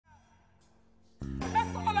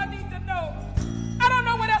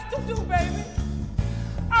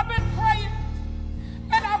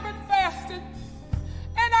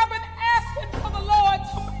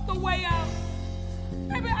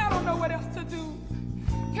do.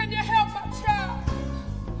 Can you help my child?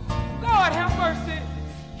 Lord have mercy.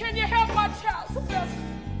 Can you help my child, Sylvester?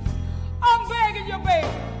 I'm begging you, baby.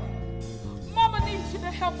 Mama needs you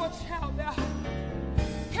to help her child out.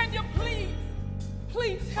 Can you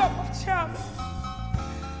please help my child?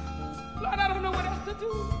 Lord, I don't know what else to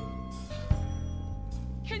do.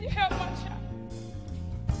 Can you help my child?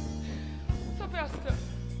 Sylvester,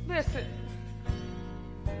 listen.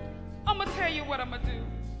 I'm going to tell you what I'm going to do.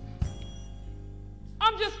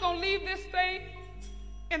 I'm just going to leave this thing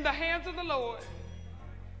in the hands of the Lord.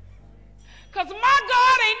 Because my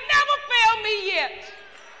God ain't never failed me yet.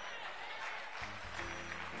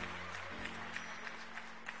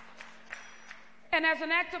 And as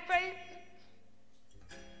an act of faith,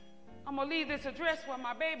 I'm going to leave this address where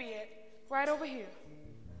my baby at, right over here.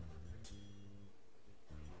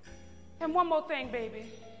 And one more thing,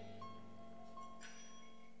 baby.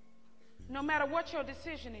 No matter what your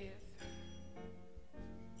decision is,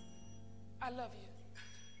 I love you.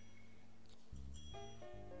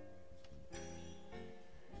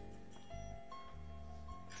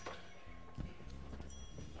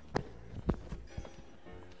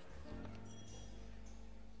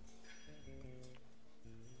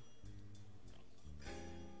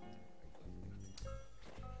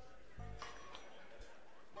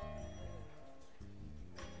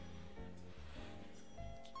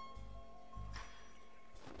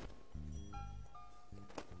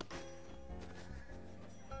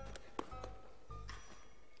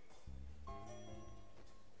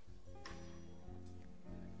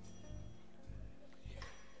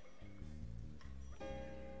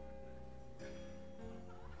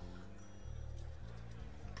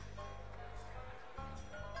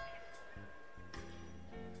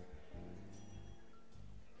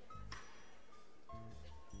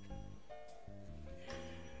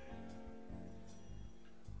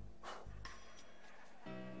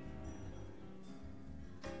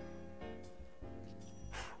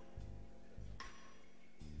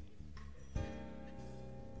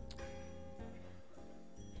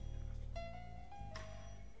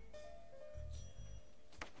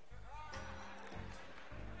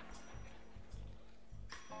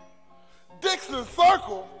 Dixon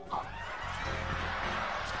Circle.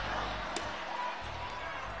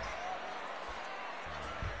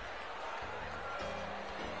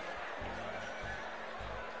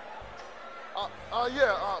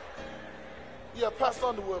 Yeah, Pastor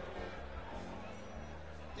Underwood.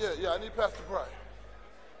 Yeah, I need Pastor Brian.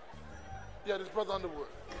 Yeah, this Brother Underwood.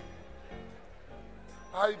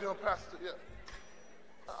 How you doing, Pastor? Yeah.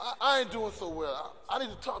 I ain't doing so well. I need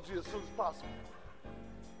to talk to you as soon as possible.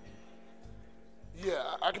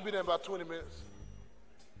 Yeah, I can be there in about 20 minutes.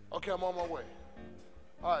 Okay, I'm on my way.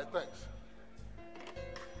 All right, thanks.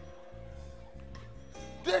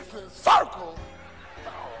 Dixon Circle?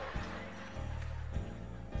 Oh.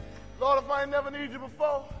 Lord, if I ain't never needed you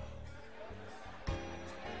before,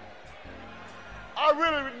 I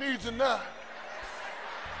really need you now.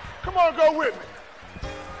 Come on, go with me.